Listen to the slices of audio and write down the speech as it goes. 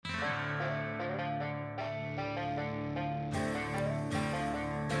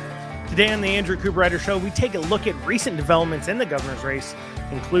Today on the Andrew Cooper Show, we take a look at recent developments in the governor's race,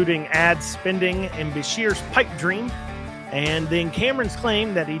 including ad spending and Beshear's pipe dream, and then Cameron's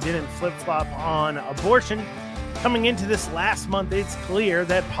claim that he didn't flip-flop on abortion. Coming into this last month, it's clear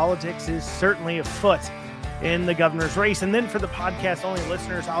that politics is certainly afoot in the governor's race. And then for the podcast-only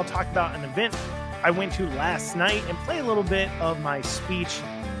listeners, I'll talk about an event I went to last night and play a little bit of my speech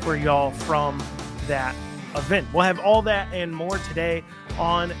for y'all from that event. We'll have all that and more today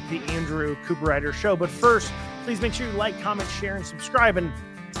on the Andrew Cooper Show. But first, please make sure you like, comment, share, and subscribe. And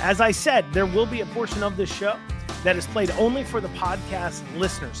as I said, there will be a portion of this show that is played only for the podcast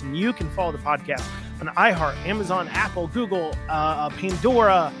listeners. And you can follow the podcast on iHeart, Amazon, Apple, Google,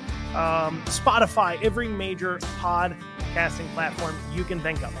 Pandora, Spotify, every major podcasting platform you can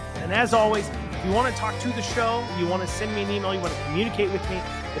think of. And as always, if you want to talk to the show, you want to send me an email, you want to communicate with me,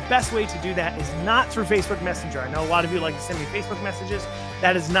 the best way to do that is not through Facebook Messenger. I know a lot of you like to send me Facebook messages.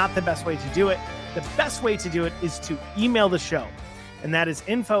 That is not the best way to do it. The best way to do it is to email the show. And that is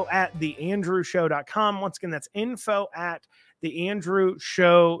info@theandrewshow.com. Once again, that's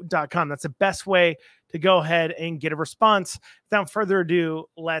info@theandrewshow.com. That's the best way to go ahead and get a response. Without further ado,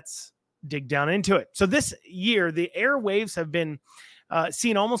 let's dig down into it. So this year, the airwaves have been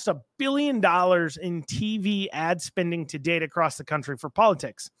seen almost $1 billion in TV ad spending to date across the country for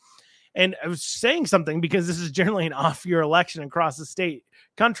politics. And I was saying something because this is generally an off-year election across the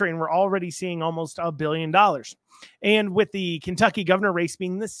country, and we're already seeing almost $1 billion. And with the Kentucky governor race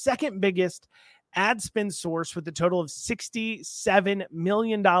being the second biggest ad spend source with a total of $67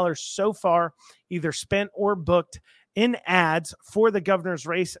 million so far, either spent or booked in ads for the governor's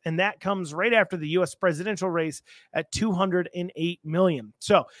race. And that comes right after the U.S. presidential race at $208 million.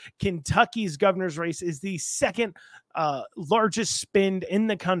 So Kentucky's governor's race is the second largest spend in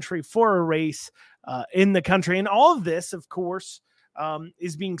the country for a race in the country. And all of this, of course,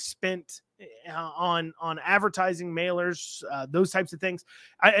 is being spent on advertising, mailers, those types of things.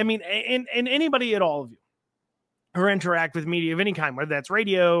 I mean, and anybody at all of you or interact with media of any kind, whether that's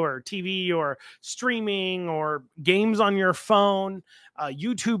radio or TV or streaming or games on your phone,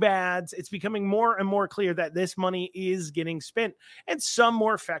 YouTube ads, it's becoming more and more clear that this money is getting spent, and some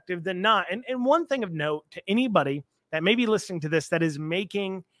more effective than not. And one thing of note to anybody that may be listening to this that is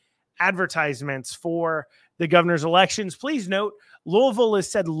making advertisements for the governor's elections, please note Louisville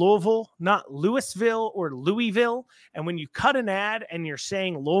is said Louisville, not Louisville or Louisville. And when you cut an ad and you're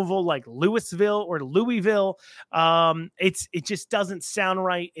saying Louisville like Louisville or Louisville, it just doesn't sound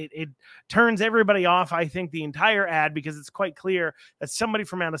right. It turns everybody off, I think, the entire ad, because it's quite clear that somebody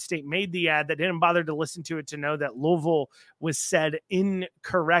from out of state made the ad that didn't bother to listen to it to know that Louisville was said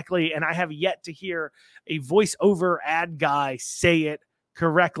incorrectly. And I have yet to hear a voiceover ad guy say it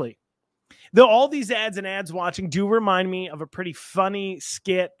correctly. Though all these ads and ads watching do remind me of a pretty funny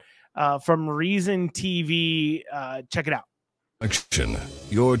skit from Reason TV. Check it out.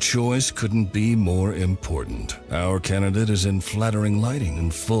 Your choice couldn't be more important. Our candidate is in flattering lighting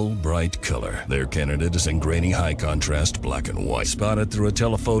and full bright color. Their candidate is in grainy high contrast black and white, spotted through a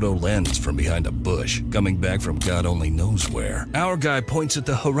telephoto lens from behind a bush, coming back from God only knows where. Our guy points at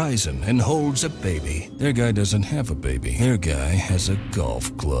the horizon and holds a baby. Their guy doesn't have a baby. Their guy has a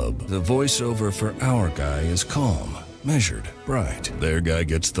golf club. The voiceover for our guy is calm, measured, bright. Their guy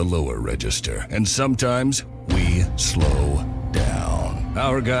gets the lower register, and sometimes we slow down.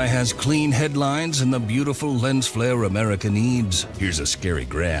 Our guy has clean headlines and the beautiful lens flare America needs. Here's a scary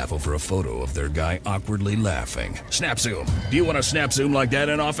graph over a photo of their guy awkwardly laughing. Snap zoom. Do you want a snap zoom like that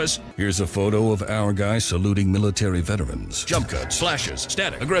in office? Here's a photo of our guy saluting military veterans. Jump cuts, flashes,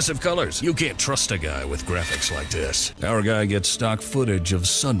 static, aggressive colors. You can't trust a guy with graphics like this. Our guy gets stock footage of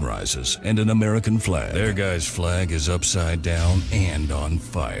sunrises and an American flag. Their guy's flag is upside down and on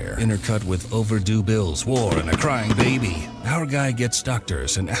fire, intercut with overdue bills, war, and a crying baby. Our guy gets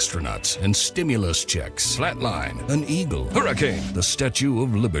doctors and astronauts and stimulus checks. Flatline, an eagle, hurricane, the Statue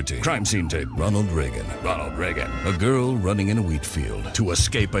of Liberty, crime scene tape, Ronald Reagan, a girl running in a wheat field to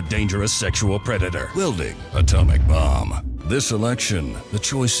escape a dangerous sexual predator, welding, atomic bomb. This election, the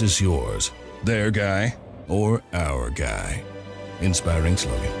choice is yours. Their guy or our guy. Inspiring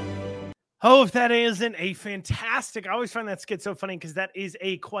slogan. Oh, if that isn't a fantastic, I always find that skit so funny because that is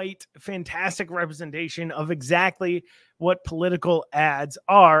a quite fantastic representation of exactly what political ads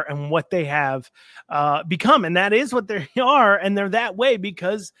are and what they have become. And that is what they are. And they're that way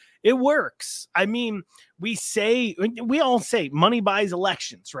because it works. I mean, we all say money buys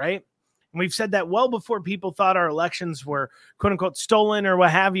elections, right? And we've said that well before people thought our elections were quote unquote stolen or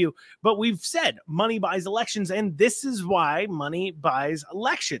what have you. But we've said money buys elections. And this is why money buys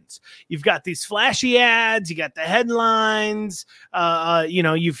elections. You've got these flashy ads, you got the headlines,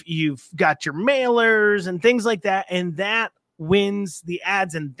 you've got your mailers and things like that. And that wins the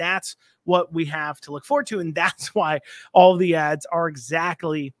ads. And that's what we have to look forward to. And that's why all the ads are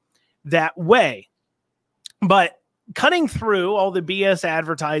exactly that way. But cutting through all the BS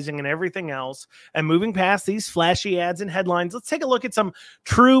advertising and everything else and moving past these flashy ads and headlines, let's take a look at some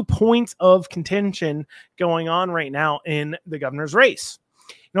true points of contention going on right now in the governor's race.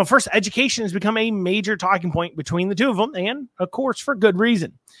 First, education has become a major talking point between the two of them, and of course, for good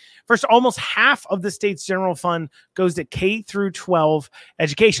reason. First, almost half of the state's general fund goes to K through 12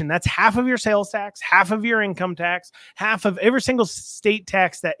 education. That's half of your sales tax, half of your income tax, half of every single state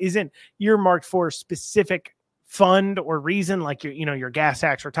tax that isn't earmarked for a specific fund or reason, like your gas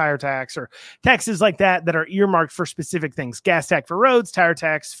tax or tire tax or taxes like that are earmarked for specific things. Gas tax for roads, tire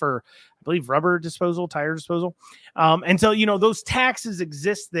tax for, I believe, rubber disposal, tire disposal. And so, those taxes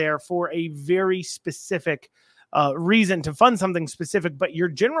exist there for a very specific reason to fund something specific. But your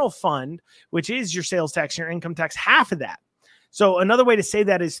general fund, which is your sales tax, your income tax, half of that. So another way to say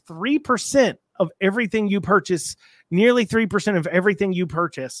that is 3% of everything you purchase, nearly 3% of everything you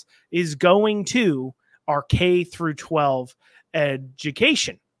purchase is going to our K through 12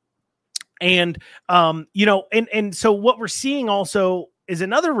 education. And, and so what we're seeing also is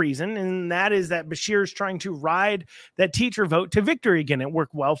another reason, and that is that Beshear is trying to ride that teacher vote to victory again. It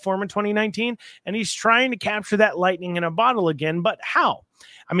worked well for him in 2019, and he's trying to capture that lightning in a bottle again. But how?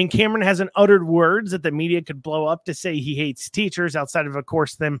 I mean, Cameron hasn't uttered words that the media could blow up to say he hates teachers, outside of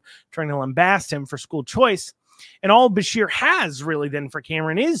course, them trying to lambast him for school choice. And all Beshear has really then for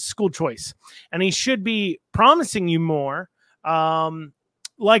Cameron is school choice. And he should be promising you more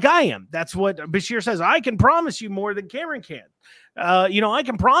like I am. That's what Beshear says. I can promise you more than Cameron can. I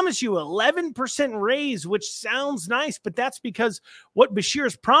can promise you 11% raise, which sounds nice, but that's because what Beshear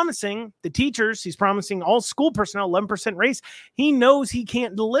is promising the teachers, he's promising all school personnel 11% raise. He knows he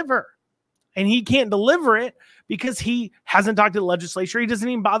can't deliver. And he can't deliver it because he hasn't talked to the legislature. He doesn't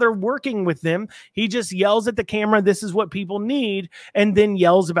even bother working with them. He just yells at the camera, this is what people need, and then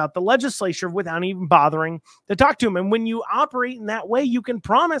yells about the legislature without even bothering to talk to him. And when you operate in that way, you can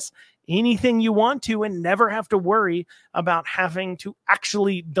promise anything you want to and never have to worry about having to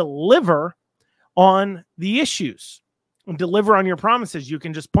actually deliver on the issues. And deliver on your promises. You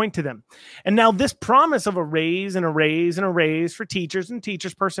can just point to them. And now this promise of a raise and a raise and a raise for teachers and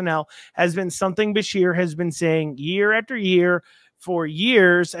teachers personnel has been something Beshear has been saying year after year for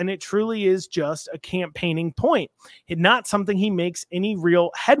years, and it truly is just a campaigning point. It's not something he makes any real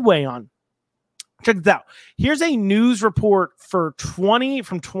headway on. Check this out. Here's a news report from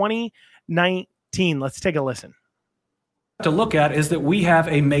 2019. Let's take a listen. To look at is that we have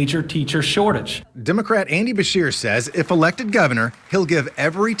a major teacher shortage. Democrat Andy Beshear says if elected governor, he'll give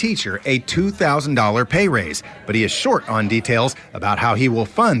every teacher a $2,000 pay raise, but he is short on details about how he will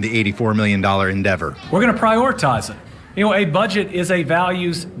fund the $84 million endeavor. We're going to prioritize it. A budget is a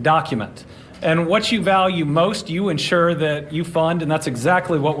values document, and what you value most, you ensure that you fund, and that's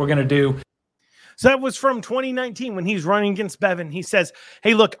exactly what we're going to do. So that was from 2019 when he's running against Bevin. He says,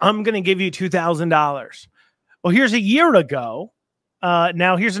 hey, look, I'm going to give you $2,000. Well, here's a year ago.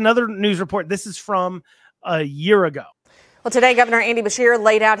 Now, here's another news report. This is from a year ago. Well, today, Governor Andy Beshear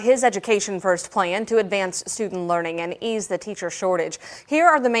laid out his Education First plan to advance student learning and ease the teacher shortage. Here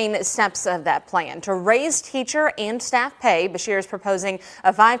are the main steps of that plan. To raise teacher and staff pay, Beshear is proposing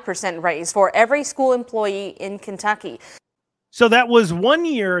a 5% raise for every school employee in Kentucky. So that was 1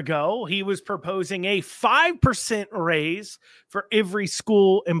 year ago. He was proposing a 5% raise for every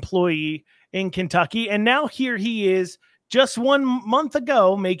school employee in Kentucky. And now here he is just 1 month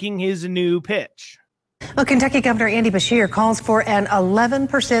ago making his new pitch. Well, Kentucky Governor Andy Beshear calls for an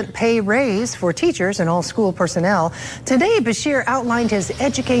 11% pay raise for teachers and all school personnel. Today, Beshear outlined his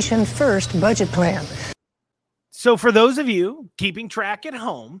Education First budget plan. So for those of you keeping track at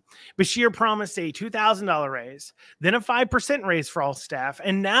home, Beshear promised a $2,000 raise, then a 5% raise for all staff,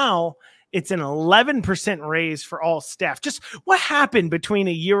 and now it's an 11% raise for all staff. Just what happened between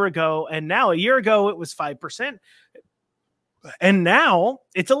a year ago and now? A year ago, it was 5%, and now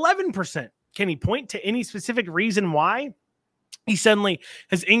it's 11%. Can he point to any specific reason why he suddenly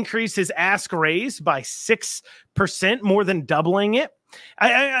has increased his ask raise by 6%, more than doubling it?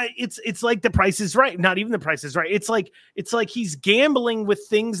 It's like the Price is Right. Not even the Price is Right. It's like he's gambling with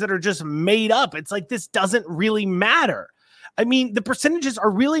things that are just made up. It's like this doesn't really matter. I mean, the percentages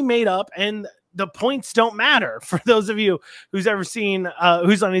are really made up, and the points don't matter. For those of you who's ever seen,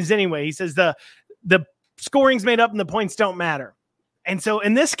 who's on his anyway, he says the scoring's made up and the points don't matter. And so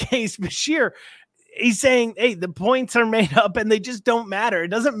in this case, Beshear, he's saying, hey, the points are made up and they just don't matter. It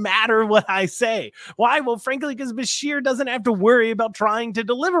doesn't matter what I say. Why? Well, frankly, because Beshear doesn't have to worry about trying to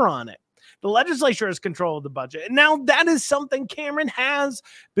deliver on it. The legislature has control of the budget. And now that is something Cameron has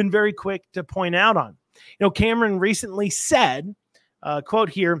been very quick to point out on. Cameron recently said, quote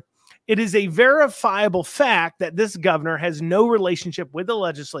here, "It is a verifiable fact that this governor has no relationship with the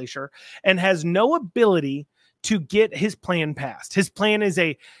legislature and has no ability to get his plan passed. His plan is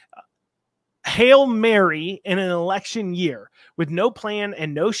a Hail Mary in an election year with no plan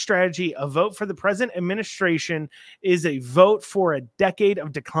and no strategy. A vote for the present administration is a vote for a decade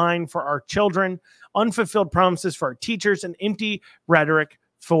of decline for our children, unfulfilled promises for our teachers, and empty rhetoric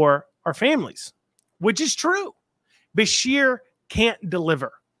for our families," which is true. Beshear can't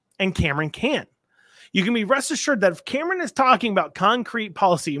deliver, and Cameron can. You can be rest assured that if Cameron is talking about concrete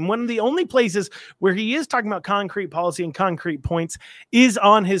policy, and one of the only places where he is talking about concrete policy and concrete points is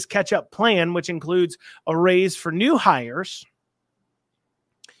on his catch-up plan, which includes a raise for new hires,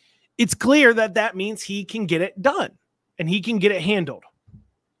 it's clear that that means he can get it done and he can get it handled.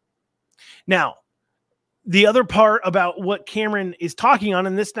 Now, the other part about what Cameron is talking on,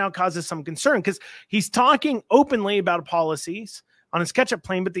 and this now causes some concern because he's talking openly about policies on his catch-up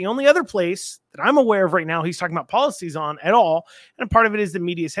plan, but the only other place that I'm aware of right now he's talking about policies on at all, and part of it is the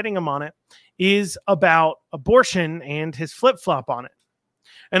media is hitting him on it, is about abortion and his flip-flop on it.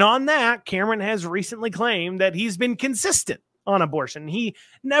 And on that, Cameron has recently claimed that he's been consistent on abortion. He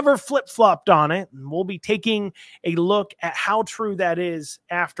never flip-flopped on it, and we'll be taking a look at how true that is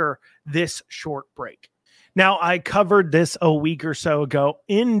after this short break. Now, I covered this a week or so ago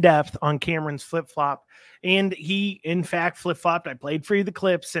in depth on Cameron's flip-flop, and he, in fact, flip-flopped. I played for you the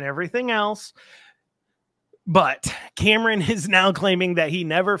clips and everything else. But Cameron is now claiming that he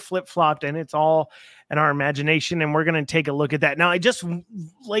never flip-flopped, and it's all in our imagination, and we're going to take a look at that. Now, I just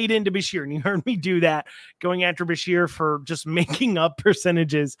laid into Beshear, and you heard me do that, going after Beshear for just making up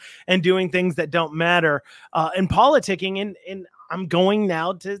percentages and doing things that don't matter and politicking, and I'm going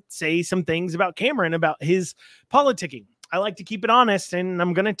now to say some things about Cameron, about his politicking. I like to keep it honest, and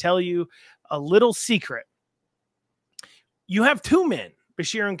I'm going to tell you a little secret. You have two men,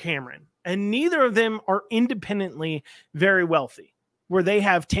 Beshear and Cameron, and neither of them are independently very wealthy, where they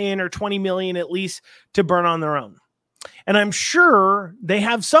have 10 or 20 million at least to burn on their own. And I'm sure they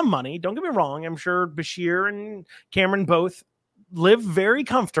have some money. Don't get me wrong. I'm sure Beshear and Cameron both live very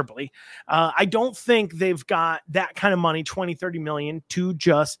comfortably. I don't think they've got that kind of money, 20, 30 million, to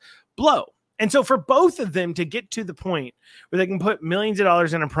just blow. And so for both of them to get to the point where they can put millions of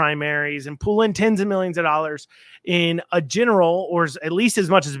dollars in a primaries and pull in tens of millions of dollars in a general, or at least as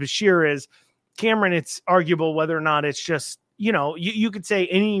much as Beshear is, Cameron, it's arguable whether or not it's just, you could say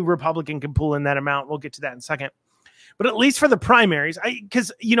any Republican can pull in that amount. We'll get to that in a second. But at least for the primaries,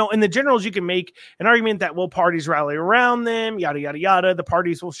 because, in the generals, you can make an argument that, well, parties rally around them, yada, yada, yada. The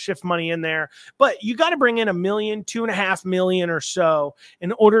parties will shift money in there. But you got to bring in $1 million, $2.5 million or so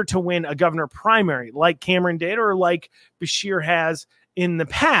in order to win a governor primary like Cameron did or like Beshear has in the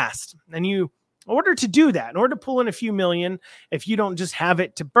past. And in order to do that, in order to pull in a few million, if you don't just have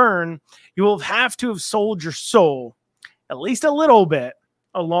it to burn, you will have to have sold your soul at least a little bit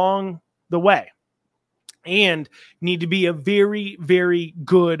along the way. And need to be a very, very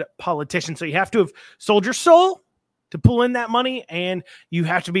good politician. So you have to have sold your soul to pull in that money, and you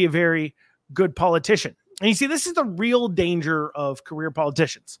have to be a very good politician. And you see, this is the real danger of career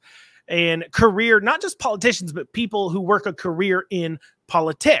politicians and not just politicians, but people who work a career in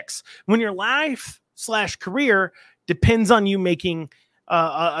politics. When your life/career depends on you making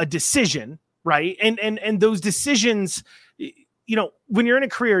a decision, right? And those decisions, when you're in a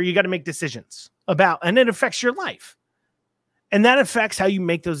career, you got to make decisions about, and it affects your life. And that affects how you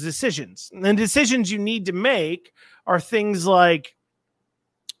make those decisions. And the decisions you need to make are things like,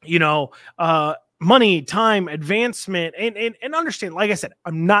 money, time, advancement, and understand, like I said,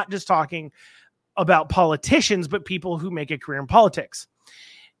 I'm not just talking about politicians, but people who make a career in politics.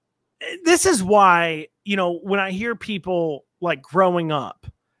 This is why, when I hear people like growing up,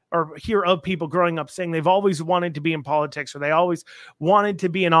 or hear of people growing up saying they've always wanted to be in politics, or they always wanted to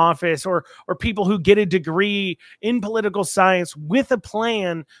be in office, or people who get a degree in political science with a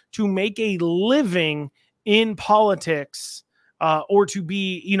plan to make a living in politics, or to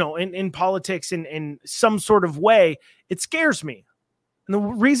be, in politics in some sort of way, it scares me. And the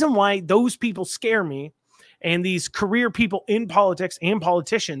reason why those people scare me, and these career people in politics and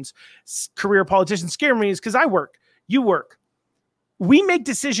career politicians scare me, is because I work, you work. we make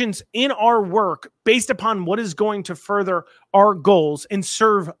decisions in our work based upon what is going to further our goals and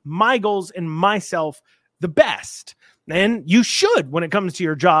serve my goals and myself the best. And you should when it comes to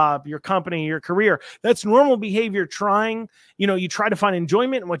your job, your company, your career. That's normal behavior. You try to find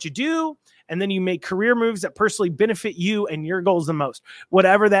enjoyment in what you do, and then you make career moves that personally benefit you and your goals the most.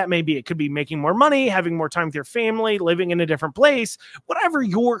 Whatever that may be. It could be making more money, having more time with your family, living in a different place. Whatever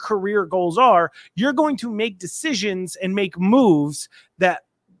your career goals are, you're going to make decisions and make moves that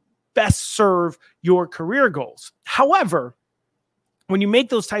best serve your career goals. However, when you make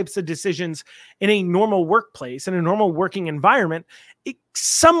those types of decisions in a normal workplace, in a normal working environment, it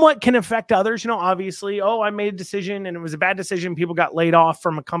somewhat can affect others. Obviously, I made a decision and it was a bad decision. People got laid off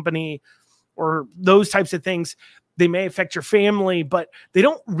from a company or those types of things. They may affect your family, but they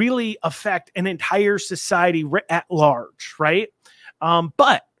don't really affect an entire society at large, right?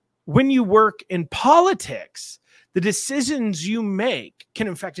 But when you work in politics, the decisions you make can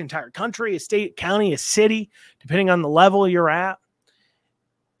affect an entire country, a state, county, a city, depending on the level you're at.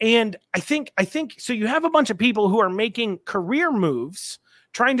 And I think so you have a bunch of people who are making career moves,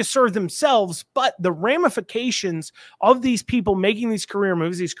 trying to serve themselves, but the ramifications of these people making these career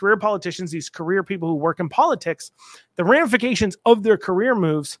moves, these career politicians, these career people who work in politics, the ramifications of their career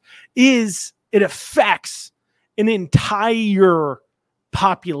moves is it affects an entire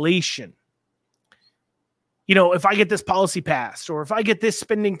population. If I get this policy passed or if I get this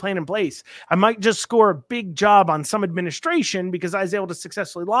spending plan in place, I might just score a big job on some administration because I was able to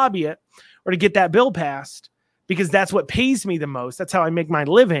successfully lobby it or to get that bill passed because that's what pays me the most. That's how I make my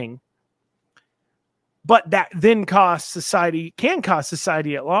living. But that then can cost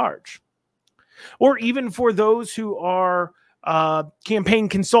society at large. Or even for those who are campaign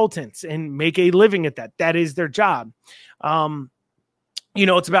consultants and make a living at that. That is their job.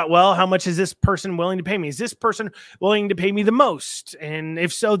 It's about, how much is this person willing to pay me? Is this person willing to pay me the most? And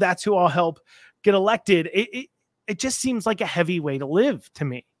if so, that's who I'll help get elected. It just seems like a heavy way to live to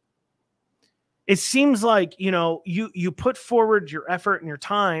me. It seems like, you put forward your effort and your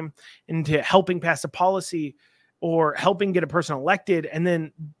time into helping pass a policy or helping get a person elected. And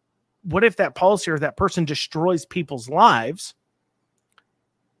then what if that policy or that person destroys people's lives?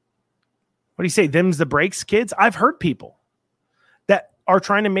 What do you say? Them's the breaks, kids? I've heard people that are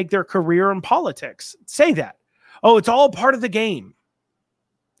trying to make their career in politics say that. It's all part of the game.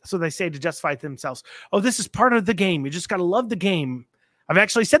 That's what they say to justify themselves. This is part of the game. You just got to love the game. I've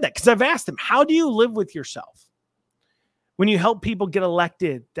actually said that because I've asked them, how do you live with yourself when you help people get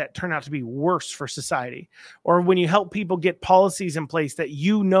elected that turn out to be worse for society? Or when you help people get policies in place that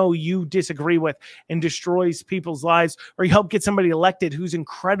you disagree with and destroys people's lives, or you help get somebody elected who's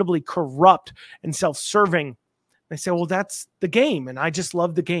incredibly corrupt and self-serving? They say, that's the game, and I just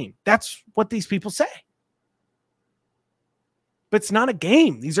love the game. That's what these people say. But it's not a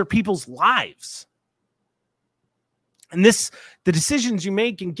game. These are people's lives. And the decisions you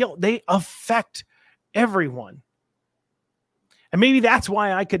make in guilt, they affect everyone. And maybe that's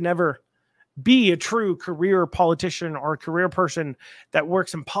why I could never be a true career politician or a career person that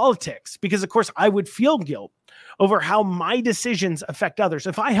works in politics, because, of course, I would feel guilt over how my decisions affect others.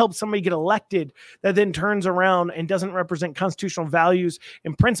 If I help somebody get elected that then turns around and doesn't represent constitutional values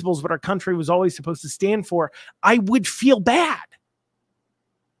and principles what our country was always supposed to stand for, I would feel bad.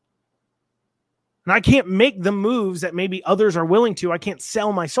 And I can't make the moves that maybe others are willing to. I can't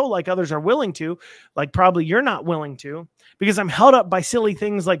sell my soul like others are willing to, like probably you're not willing to, because I'm held up by silly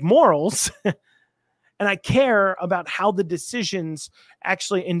things like morals. And I care about how the decisions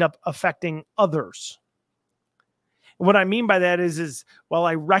actually end up affecting others. What I mean by that is while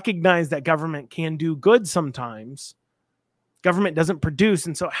I recognize that government can do good sometimes, government doesn't produce,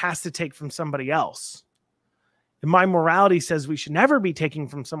 and so it has to take from somebody else. And my morality says we should never be taking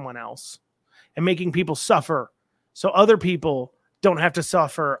from someone else and making people suffer so other people don't have to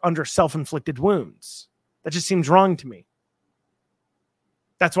suffer under self-inflicted wounds. That just seems wrong to me.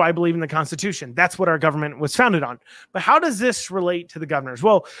 That's why I believe in the Constitution. That's what our government was founded on. But how does this relate to the governors?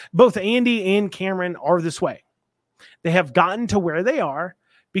 Well, both Andy and Cameron are this way. They have gotten to where they are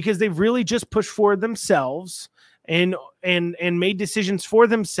because they've really just pushed forward themselves and made decisions for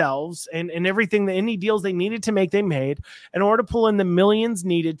themselves and everything, that any deals they needed to make, they made in order to pull in the millions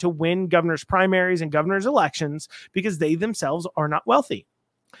needed to win governor's primaries and governor's elections, because they themselves are not wealthy.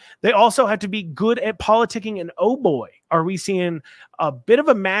 They also have to be good at politicking, and oh boy, are we seeing a bit of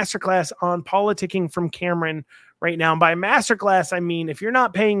a masterclass on politicking from Cameron right now. And by masterclass, I mean, if you're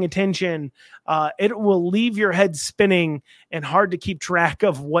not paying attention, it will leave your head spinning and hard to keep track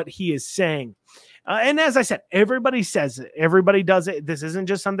of what he is saying. And as I said, everybody says it. Everybody does it. This isn't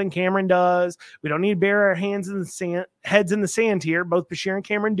just something Cameron does. We don't need to bury our heads in the sand here. Both Beshear and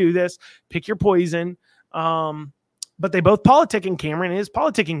Cameron do this. Pick your poison. But they both politic, and Cameron is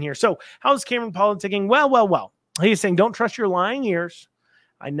politicking here. So how is Cameron politicking? Well. He is saying, don't trust your lying ears.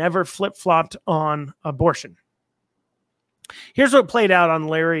 I never flip-flopped on abortion. Here's what played out on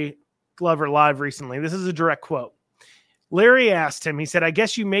Larry Glover Live recently. This is a direct quote. Larry asked him, he said, I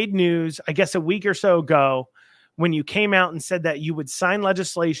guess you made news, I guess a week or so ago, when you came out and said that you would sign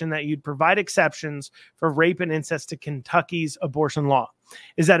legislation that you'd provide exceptions for rape and incest to Kentucky's abortion law.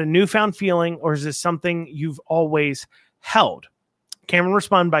 Is that a newfound feeling, or is this something you've always held? Cameron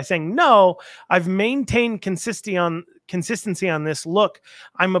responded by saying, no, I've maintained consistency on this. Look,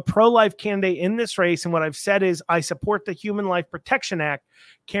 I'm a pro-life candidate in this race, and what I've said is I support the Human Life Protection Act.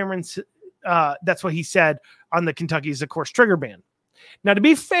 Cameron's that's what he said on the Kentucky's, of course, trigger ban. Now, to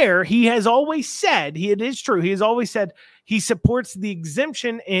be fair, he has always said, it is true, he has always said he supports the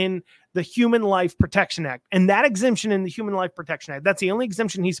exemption in the Human Life Protection Act. And that exemption in the Human Life Protection Act, that's the only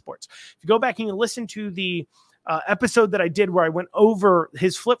exemption he supports. If you go back and you listen to the episode that I did where I went over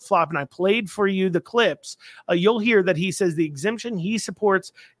his flip-flop and I played for you the clips, you'll hear that he says the exemption he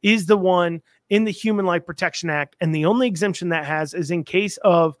supports is the one in the Human Life Protection Act. And the only exemption that has is in case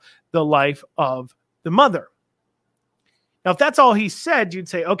of the life of the mother. Now, if that's all he said, you'd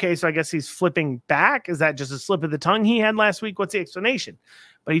say, okay, so I guess he's flipping back. Is that just a slip of the tongue he had last week? What's the explanation?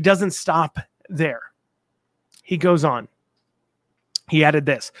 But he doesn't stop there. He goes on. He added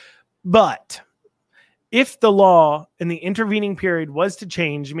this. But if the law in the intervening period was to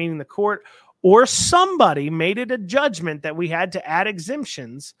change, meaning the court or somebody made it a judgment that we had to add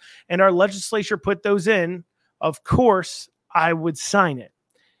exemptions and our legislature put those in, of course, I would sign it.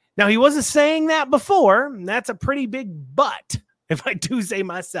 Now, he wasn't saying that before. And that's a pretty big but, if I do say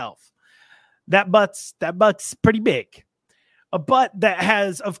myself. That butt's pretty big. A but that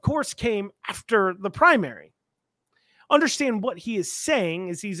has, of course, came after the primary. Understand what he is saying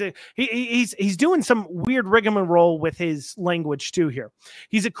is he's doing some weird rigmarole with his language too here.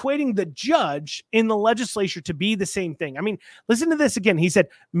 He's equating the judge in the legislature to be the same thing. I mean, listen to this again. He said,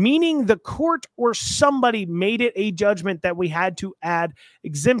 meaning the court or somebody made it a judgment that we had to add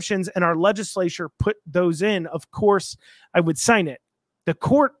exemptions and our legislature put those in. Of course, I would sign it. The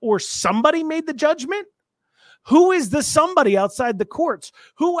court or somebody made the judgment? Who is the somebody outside the courts?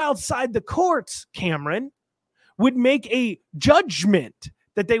 Who outside the courts, Cameron, would make a judgment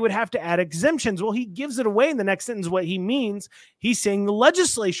that they would have to add exemptions? Well, he gives it away in the next sentence. What he means, he's saying the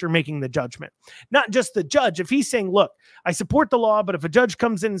legislature making the judgment, not just the judge. If he's saying, look, I support the law, but if a judge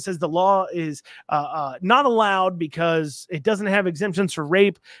comes in and says the law is not allowed because it doesn't have exemptions for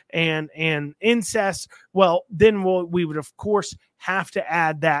rape and incest, well, then we would, of course, have to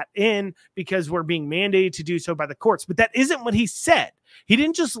add that in because we're being mandated to do so by the courts. But that isn't what he said. He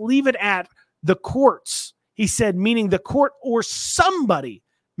didn't just leave it at the courts. He said, meaning the court or somebody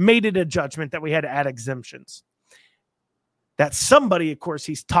made it a judgment that we had to add exemptions. That somebody, of course,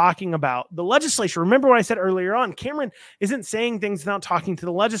 he's talking about the legislature. Remember what I said earlier on, Cameron isn't saying things without talking to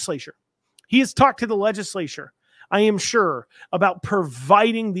the legislature. He has talked to the legislature, I am sure, about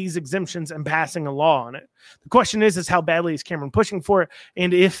providing these exemptions and passing a law on it. The question is how badly is Cameron pushing for it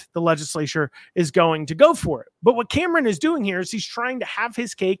and if the legislature is going to go for it. But what Cameron is doing here is he's trying to have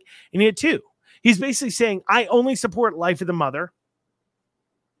his cake and eat it too. He's basically saying, I only support life of the mother.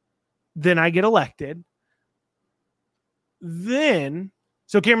 Then I get elected.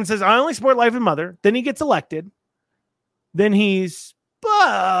 So Cameron says, I only support life of the mother. Then he gets elected. Then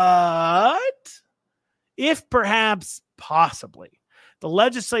but if perhaps possibly the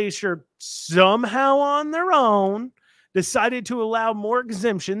legislature somehow on their own decided to allow more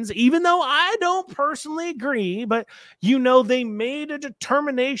exemptions, even though I don't personally agree, but they made a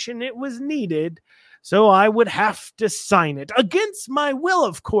determination it was needed, so I would have to sign it. Against my will,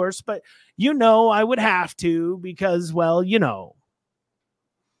 of course, but I would have to because, And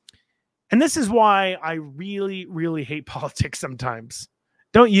this is why I really, really hate politics sometimes.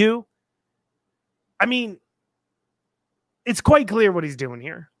 Don't you? I mean, it's quite clear what he's doing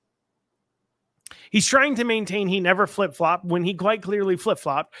here. He's trying to maintain he never flip-flopped when he quite clearly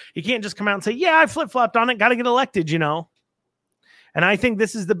flip-flopped. He can't just come out and say, yeah, I flip-flopped on it. Got to get elected, And I think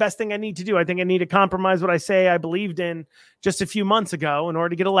this is the best thing I need to do. I think I need to compromise what I say I believed in just a few months ago in order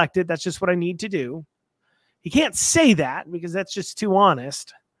to get elected. That's just what I need to do. He can't say that because that's just too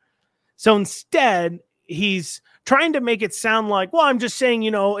honest. So instead, he's trying to make it sound like, well, I'm just saying,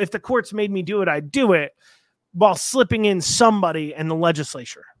 if the courts made me do it, I'd do it, while slipping in somebody in the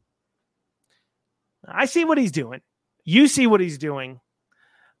legislature. I see what he's doing. You see what he's doing.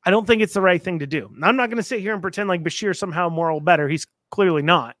 I don't think it's the right thing to do. I'm not going to sit here and pretend like Beshear somehow moral better. He's clearly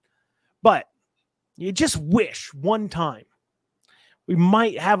not. But you just wish one time we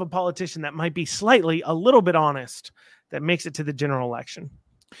might have a politician that might be a little bit honest, that makes it to the general election.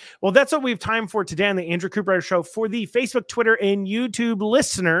 Well, that's what we have time for today on the Andrew Cooper Show. For the Facebook, Twitter, and YouTube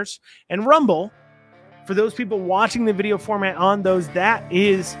listeners, and Rumble, for those people watching the video format on those, that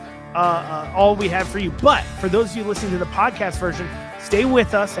is all we have for you. But for those of you listening to the podcast version, stay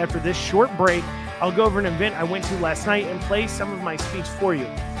with us after this short break. I'll go over an event I went to last night and play some of my speech for you.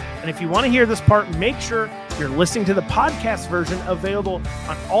 And if you want to hear this part, make sure you're listening to the podcast version, available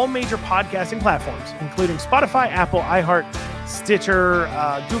on all major podcasting platforms, including Spotify, Apple, iHeart, Stitcher,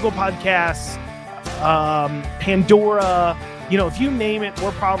 Google Podcasts, Pandora. You know, if you name it,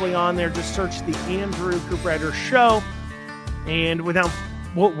 we're probably on there. Just search the Andrew Cooper Show. And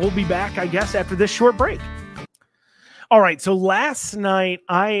we'll be back, I guess, after this short break. All right, so last night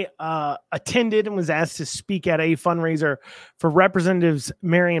I attended and was asked to speak at a fundraiser for Representatives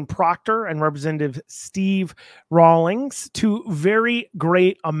Marion Proctor and Representative Steve Rawlings, two very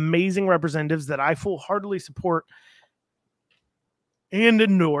great, amazing representatives that I full-heartedly support and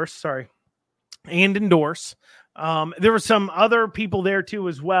endorse. There were some other people there too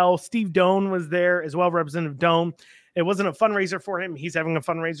as well. Steve Doan was there as well, Representative Doan. It wasn't a fundraiser for him. He's having a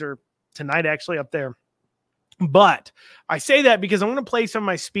fundraiser tonight, actually, up there. But I say that because I'm going to play some of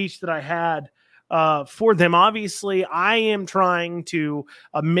my speech that I had for them. Obviously, I am trying to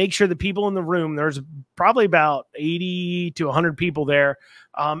make sure the people in the room, there's probably about 80 to 100 people there,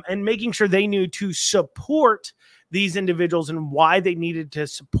 and making sure they knew to support these individuals and why they needed to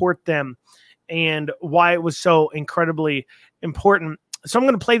support them and why it was so incredibly important. So I'm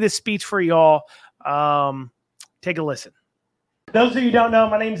going to play this speech for y'all. Take a listen. Those of you who don't know,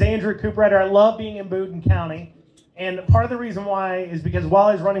 my name is Andrew Cooper. I love being in Boone County. And part of the reason why is because while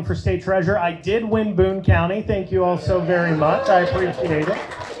I was running for state treasurer, I did win Boone County. Thank you all so very much. I appreciate it.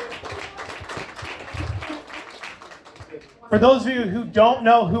 For those of you who don't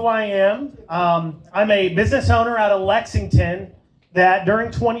know who I am, I'm a business owner out of Lexington that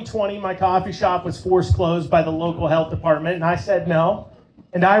during 2020, my coffee shop was forced closed by the local health department. And I said no,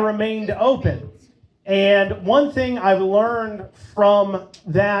 and I remained open. And one thing I've learned from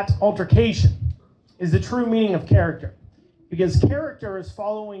that altercation is the true meaning of character. Because character is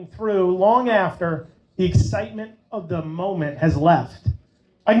following through long after the excitement of the moment has left.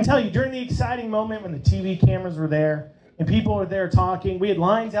 I can tell you, during the exciting moment when the TV cameras were there and people were there talking, we had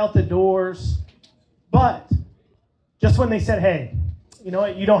lines out the doors. But just when they said, hey, you know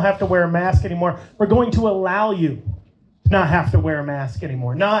what, you don't have to wear a mask anymore, we're going to allow you to not have to wear a mask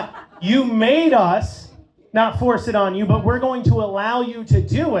anymore. Not you made us, not force it on you, but we're going to allow you to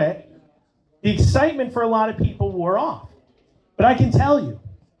do it. The excitement for a lot of people wore off. But I can tell you,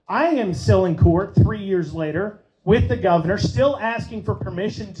 I am still in court 3 years later with the governor, still asking for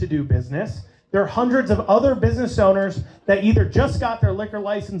permission to do business. There are hundreds of other business owners that either just got their liquor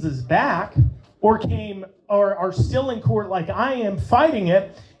licenses back or are still in court like I am, fighting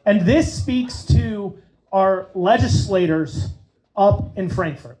it. And this speaks to our legislators up in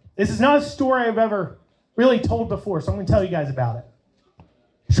Frankfurt. This is not a story I've ever really told before, so I'm going to tell you guys about it.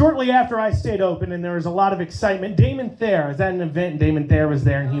 Shortly after I stayed open and there was a lot of excitement, Damon Thayer, I was at an event and Damon Thayer was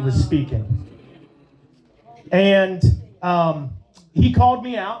there and he was speaking. And he called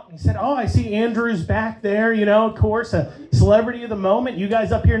me out. He said, oh, I see Andrew's back there, you know, of course, a celebrity of the moment. You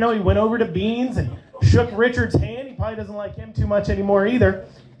guys up here know he went over to Beans and shook Richard's hand. He probably doesn't like him too much anymore either.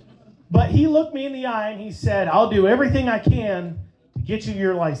 But he looked me in the eye and he said, I'll do everything I can to get you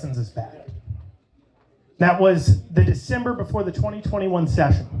your licenses back. That was the December before the 2021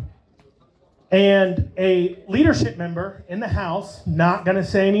 session. And a leadership member in the House, not going to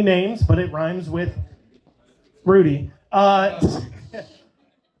say any names, but it rhymes with Rudy,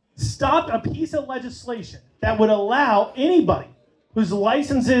 stopped a piece of legislation that would allow anybody whose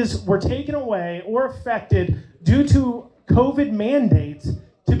licenses were taken away or affected due to COVID mandates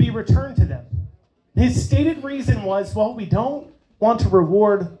to be returned to them. His stated reason was, well, we don't want to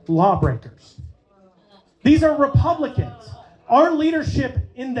reward lawbreakers. These are Republicans, our leadership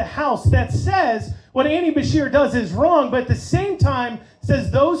in the House, that says what Andy Beshear does is wrong, but at the same time says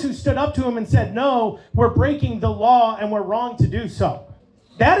those who stood up to him and said, no, we're breaking the law and we're wrong to do so.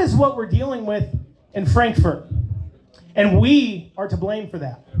 That is what we're dealing with in Frankfurt. And we are to blame for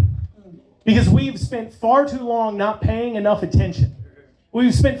that. Because we've spent far too long not paying enough attention.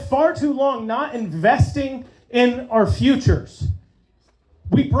 We've spent far too long not investing in our futures.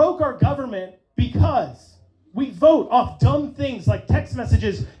 We broke our government because We vote off dumb things like text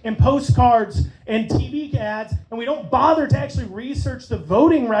messages and postcards and TV ads, and we don't bother to actually research the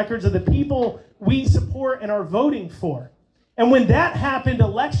voting records of the people we support and are voting for. And when that happened,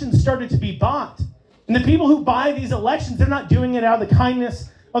 elections started to be bought. And the people who buy these elections, they're not doing it out of the kindness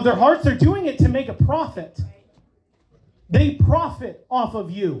of their hearts. They're doing it to make a profit. They profit off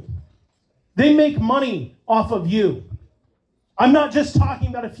of you. They make money off of you. I'm not just talking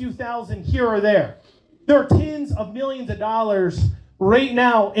about a few thousand here or there. There are tens of millions of dollars right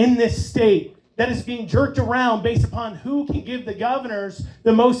now in this state that is being jerked around based upon who can give the governors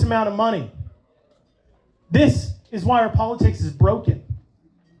the most amount of money. This is why our politics is broken.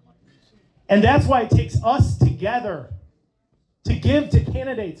 And that's why it takes us together to give to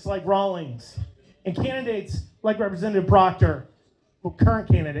candidates like Rawlings and candidates like Representative Proctor, well,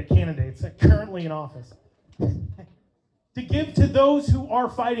 candidates currently in office, to give to those who are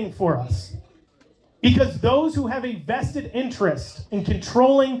fighting for us. Because those who have a vested interest in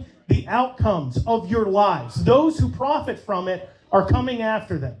controlling the outcomes of your lives, those who profit from it, are coming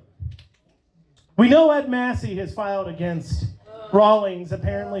after them. We know Ed Massey has filed against Rawlings.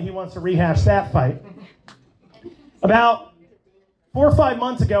 Apparently he wants to rehash that fight. About 4 or 5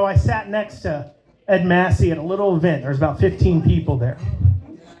 months ago, I sat next to Ed Massey at a little event. There was about 15 people there.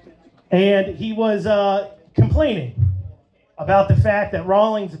 And he was complaining about the fact that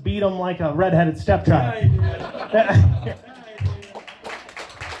Rawlings beat him like a redheaded stepchild.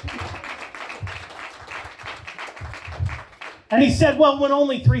 And he said, well, when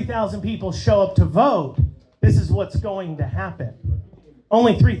only 3,000 people show up to vote, this is what's going to happen.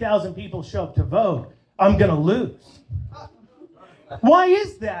 Only 3,000 people show up to vote. I'm going to lose. Why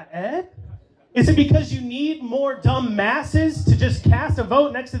is that, Ed? Is it because you need more dumb masses to just cast a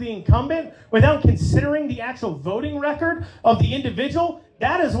vote next to the incumbent without considering the actual voting record of the individual?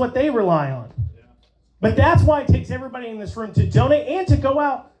 That is what they rely on. But that's why it takes everybody in this room to donate and to go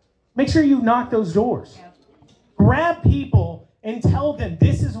out. Make sure you knock those doors. Grab people and tell them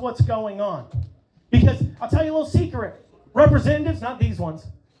this is what's going on. Because I'll tell you a little secret. Representatives, not these ones.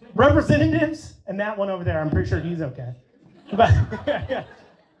 Representatives, and that one over there, I'm pretty sure he's okay. But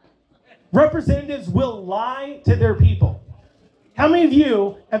representatives will lie to their people. How many of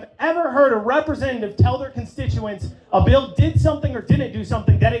you have ever heard a representative tell their constituents a bill did something or didn't do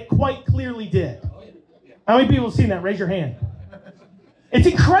something that it quite clearly did? How many people have seen that? Raise your hand. It's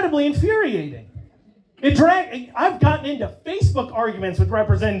incredibly infuriating. I've gotten into Facebook arguments with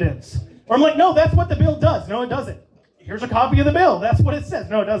representatives where I'm like, no, that's what the bill does. No, it doesn't. Here's a copy of the bill. That's what it says.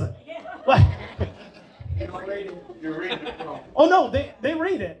 No, it doesn't. Like, You're reading it wrong. oh, no, they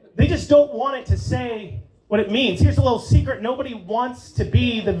read it. They just don't want it to say what it means. Here's a little secret. Nobody wants to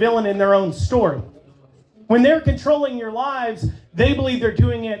be the villain in their own story. When they're controlling your lives, they believe they're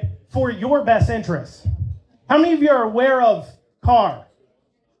doing it for your best interests. How many of you are aware of CAR?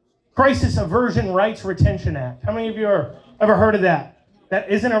 Crisis Aversion Rights Retention Act. How many of you are ever heard of that? That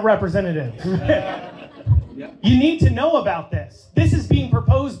isn't a representative. You need to know about this. This is being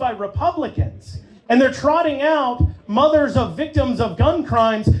proposed by Republicans. And they're trotting out mothers of victims of gun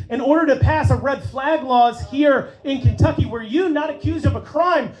crimes in order to pass a red flag laws here in Kentucky where you, not accused of a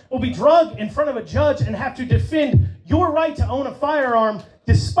crime, will be drugged in front of a judge and have to defend your right to own a firearm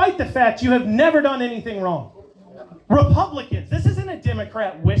despite the fact you have never done anything wrong. Republicans, this isn't a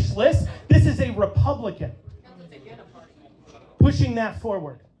Democrat wish list. This is a Republican pushing that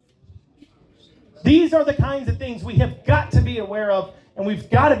forward. These are the kinds of things we have got to be aware of and we've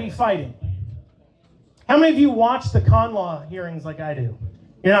got to be fighting. How many of you watch the con law hearings like I do?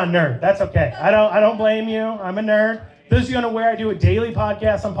 You're not a nerd. That's okay. I don't blame you. I'm a nerd. Those of you unaware, I do a daily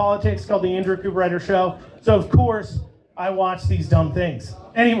podcast on politics called The Andrew Cooper Show. So, of course, I watch these dumb things.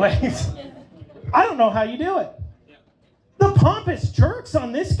 Anyways, I don't know how you do it. The pompous jerks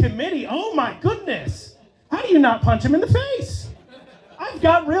on this committee, oh my goodness. How do you not punch them in the face? I've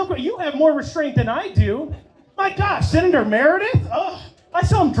got you have more restraint than I do. My gosh, Senator Meredith? Oh, I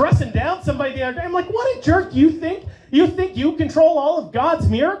saw him dressing down somebody the other day. I'm like, what a jerk you think? You think you control all of God's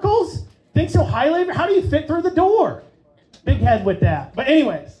miracles? Think so highly of it? How do you fit through the door? Big head with that. But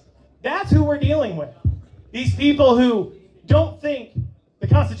anyways, that's who we're dealing with. These people who don't think the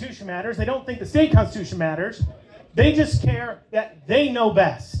Constitution matters. They don't think the state Constitution matters. They just care that they know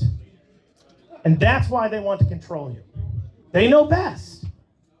best. And that's why they want to control you. They know best.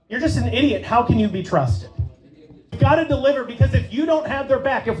 You're just an idiot. How can you be trusted? You've got to deliver, because if you don't have their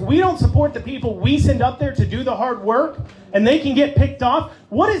back, if we don't support the people we send up there to do the hard work and they can get picked off,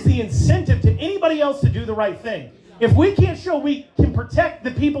 what is the incentive to anybody else to do the right thing? If we can't show we can protect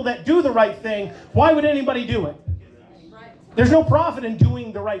the people that do the right thing, why would anybody do it? There's no profit in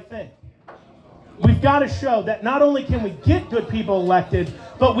doing the right thing. We've got to show that not only can we get good people elected,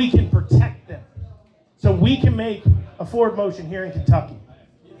 but we can protect them. So we can make a forward motion here in Kentucky.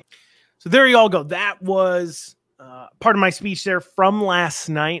 So there you all go. That was part of my speech there from last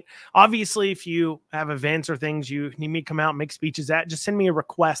night. Obviously, if you have events or things you need me to come out and make speeches at, just send me a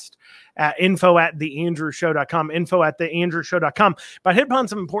request at info@theandrewshow.com, info@theandrewshow.com. But I hit upon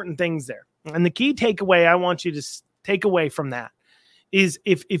some important things there. And the key takeaway I want you to take away from that is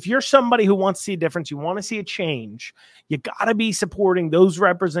if you're somebody who wants to see a difference, you want to see a change, you got to be supporting those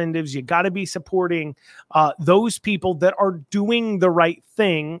representatives. You got to be supporting those people that are doing the right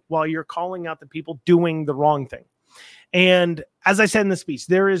thing while you're calling out the people doing the wrong thing. And as I said in the speech,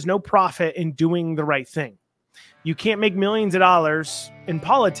 there is no profit in doing the right thing. You can't make millions of dollars in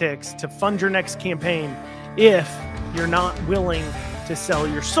politics to fund your next campaign if you're not willing to sell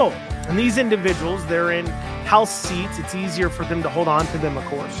your soul. And these individuals, they're in House seats. It's easier for them to hold on to them, of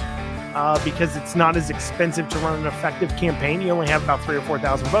course, because it's not as expensive to run an effective campaign. You only have about 3,000 or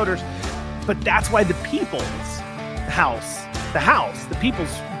 4,000 voters. But that's why the people's house, the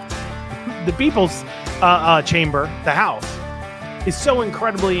people's chamber, the House, is so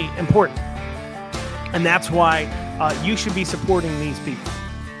incredibly important. And that's why you should be supporting these people.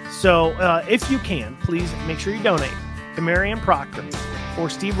 So if you can, please make sure you donate to Marianne Proctor or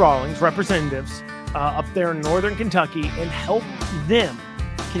Steve Rawlings, representatives up there in Northern Kentucky, and help them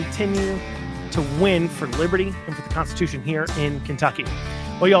continue to win for liberty and for the Constitution here in Kentucky.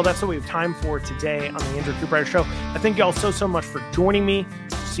 Well, y'all, that's what we have time for today on the Andrew Cooper Show. I thank y'all so much for joining me.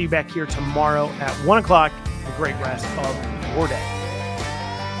 See you back here tomorrow at 1 o'clock. A great rest of your day.